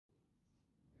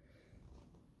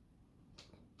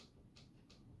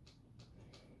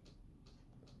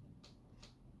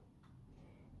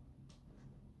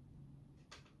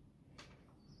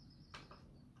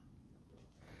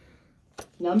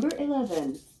Number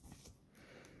 11.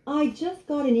 I just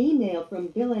got an email from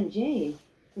Bill and Jane.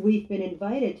 We've been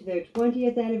invited to their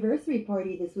 20th anniversary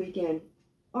party this weekend.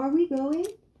 Are we going?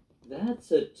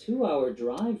 That's a 2-hour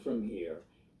drive from here,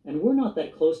 and we're not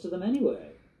that close to them anyway.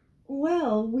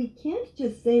 Well, we can't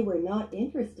just say we're not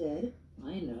interested.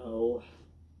 I know.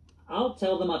 I'll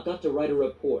tell them I've got to write a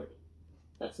report.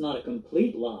 That's not a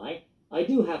complete lie. I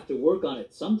do have to work on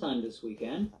it sometime this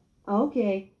weekend.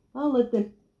 Okay, I'll let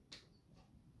them...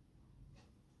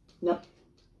 No.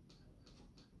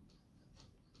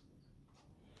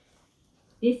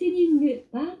 リスニング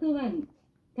パート1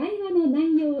会話の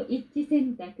内容一致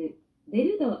選択ベ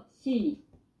ルド C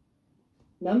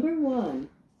Number 1.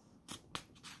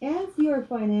 As your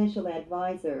financial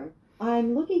advisor,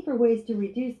 I'm looking for ways to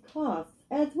reduce costs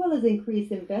as well as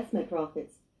increase investment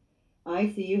profits.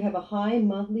 I see you have a high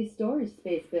monthly storage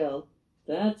space bill.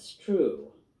 That's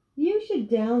true. You should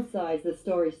downsize the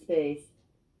storage space.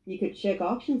 You could check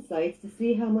auction sites to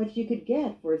see how much you could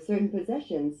get for certain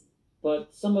possessions.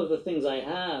 But some of the things I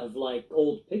have, like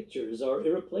old pictures, are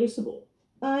irreplaceable.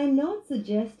 I'm not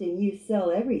suggesting you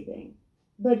sell everything,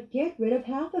 but get rid of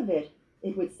half of it.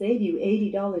 It would save you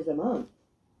 $80 a month.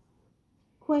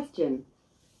 Question.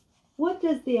 What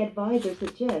does the advisor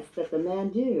suggest that the man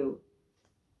do?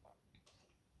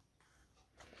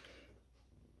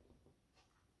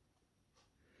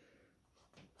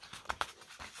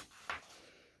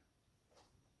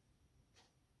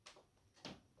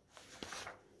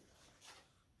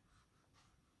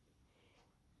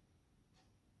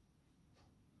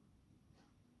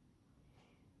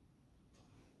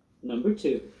 Number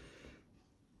 2.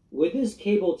 With this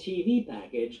cable TV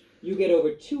package, you get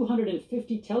over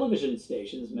 250 television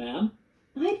stations, ma'am.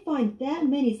 I'd find that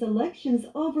many selections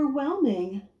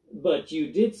overwhelming. But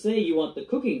you did say you want the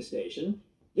cooking station.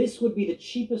 This would be the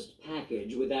cheapest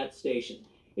package with that station.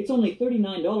 It's only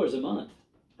 $39 a month.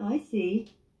 I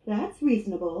see. That's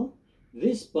reasonable.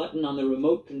 This button on the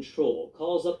remote control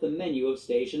calls up the menu of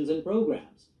stations and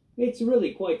programs. It's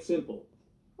really quite simple.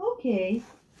 Okay,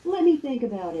 let me think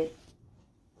about it.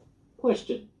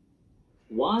 Question.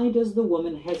 Why does the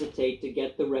woman hesitate to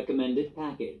get the recommended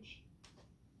package?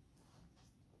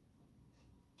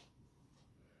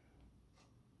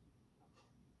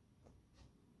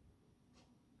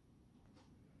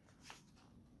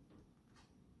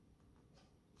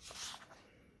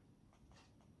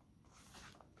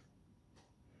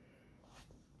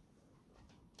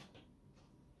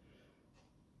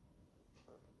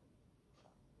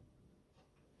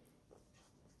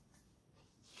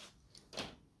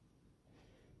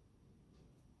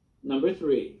 Number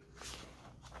 3.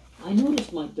 I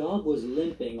noticed my dog was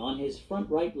limping on his front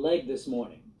right leg this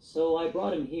morning, so I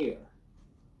brought him here.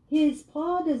 His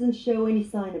paw doesn't show any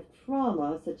sign of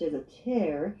trauma, such as a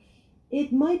tear.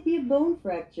 It might be a bone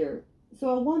fracture, so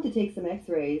I'll want to take some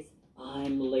x-rays.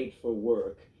 I'm late for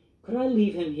work. Could I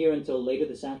leave him here until later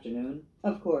this afternoon?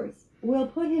 Of course. We'll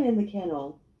put him in the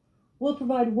kennel. We'll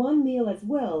provide one meal as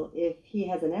well, if he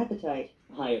has an appetite.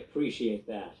 I appreciate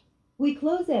that. We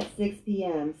close at 6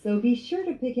 p.m., so be sure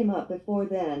to pick him up before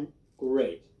then.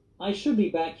 Great. I should be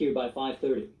back here by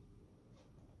 5:30.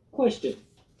 Question.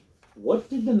 What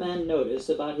did the man notice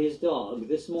about his dog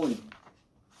this morning?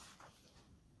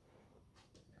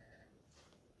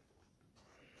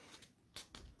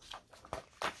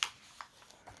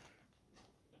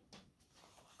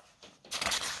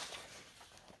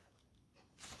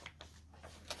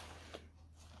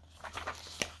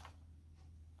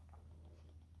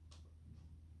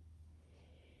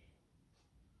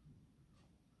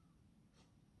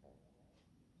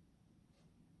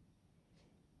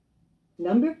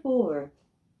 Number 4.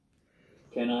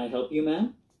 Can I help you,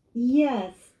 ma'am?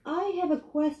 Yes, I have a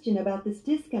question about this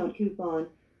discount coupon.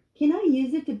 Can I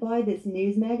use it to buy this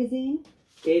news magazine?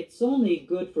 It's only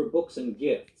good for books and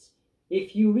gifts.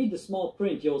 If you read the small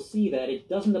print, you'll see that it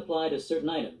doesn't apply to certain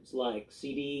items, like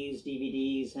CDs,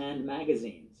 DVDs, and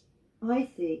magazines. I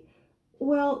see.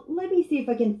 Well, let me see if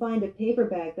I can find a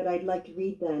paperback that I'd like to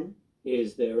read then.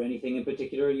 Is there anything in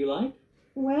particular you like?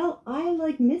 Well, I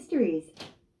like mysteries.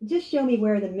 Just show me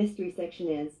where the mystery section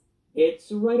is.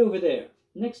 It's right over there,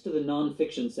 next to the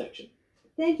non-fiction section.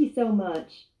 Thank you so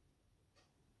much.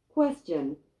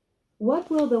 Question. What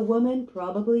will the woman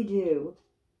probably do?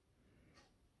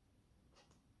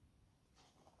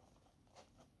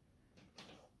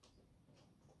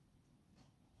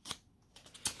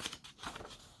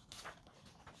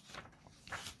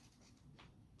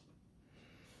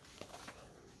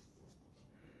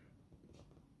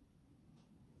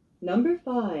 Number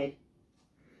 5.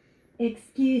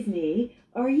 Excuse me,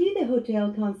 are you the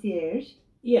hotel concierge?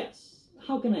 Yes.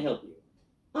 How can I help you?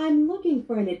 I'm looking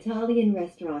for an Italian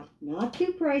restaurant, not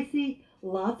too pricey,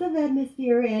 lots of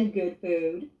atmosphere and good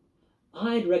food.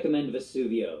 I'd recommend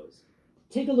Vesuvio's.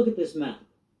 Take a look at this map.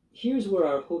 Here's where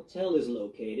our hotel is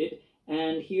located,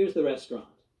 and here's the restaurant.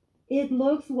 It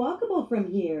looks walkable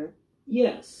from here.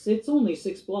 Yes, it's only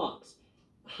 6 blocks.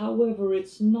 However,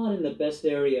 it's not in the best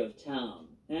area of town,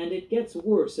 and it gets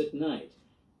worse at night.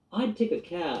 I'd take a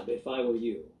cab if I were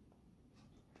you.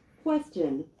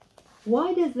 Question.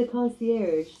 Why does the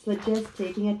concierge suggest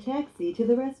taking a taxi to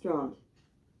the restaurant?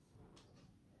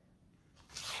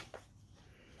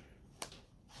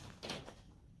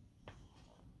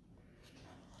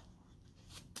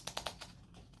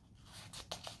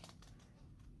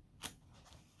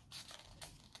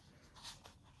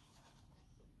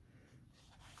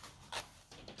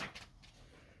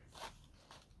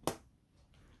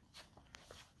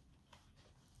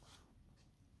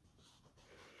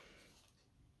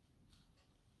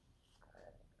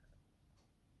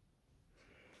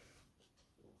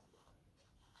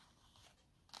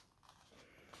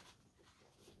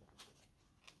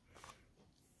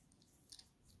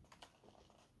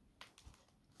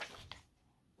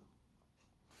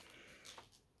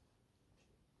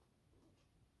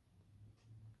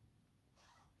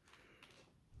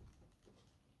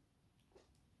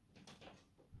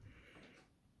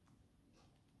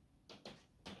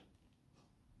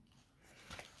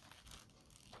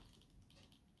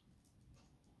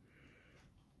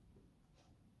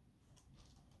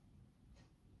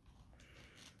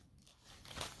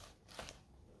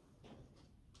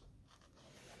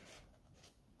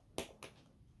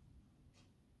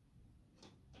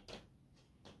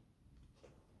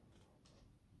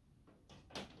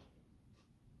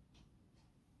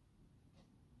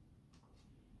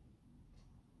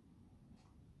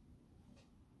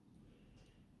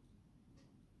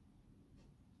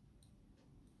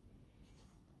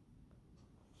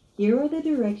 Here are the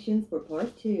directions for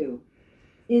part 2.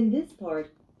 In this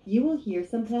part, you will hear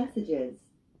some passages.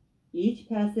 Each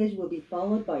passage will be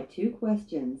followed by 2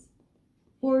 questions.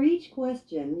 For each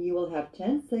question, you will have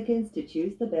 10 seconds to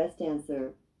choose the best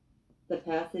answer. The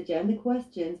passage and the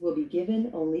questions will be given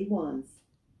only once.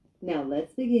 Now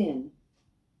let's begin.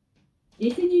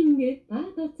 リスニングパ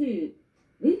ート2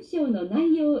文章の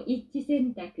内容一致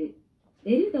選択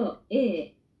デルド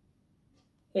A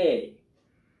A.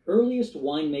 Earliest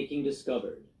winemaking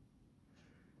discovered.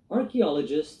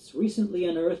 Archaeologists recently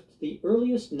unearthed the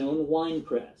earliest known wine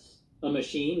press, a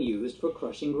machine used for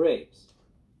crushing grapes.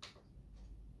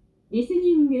 リス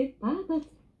ニングパート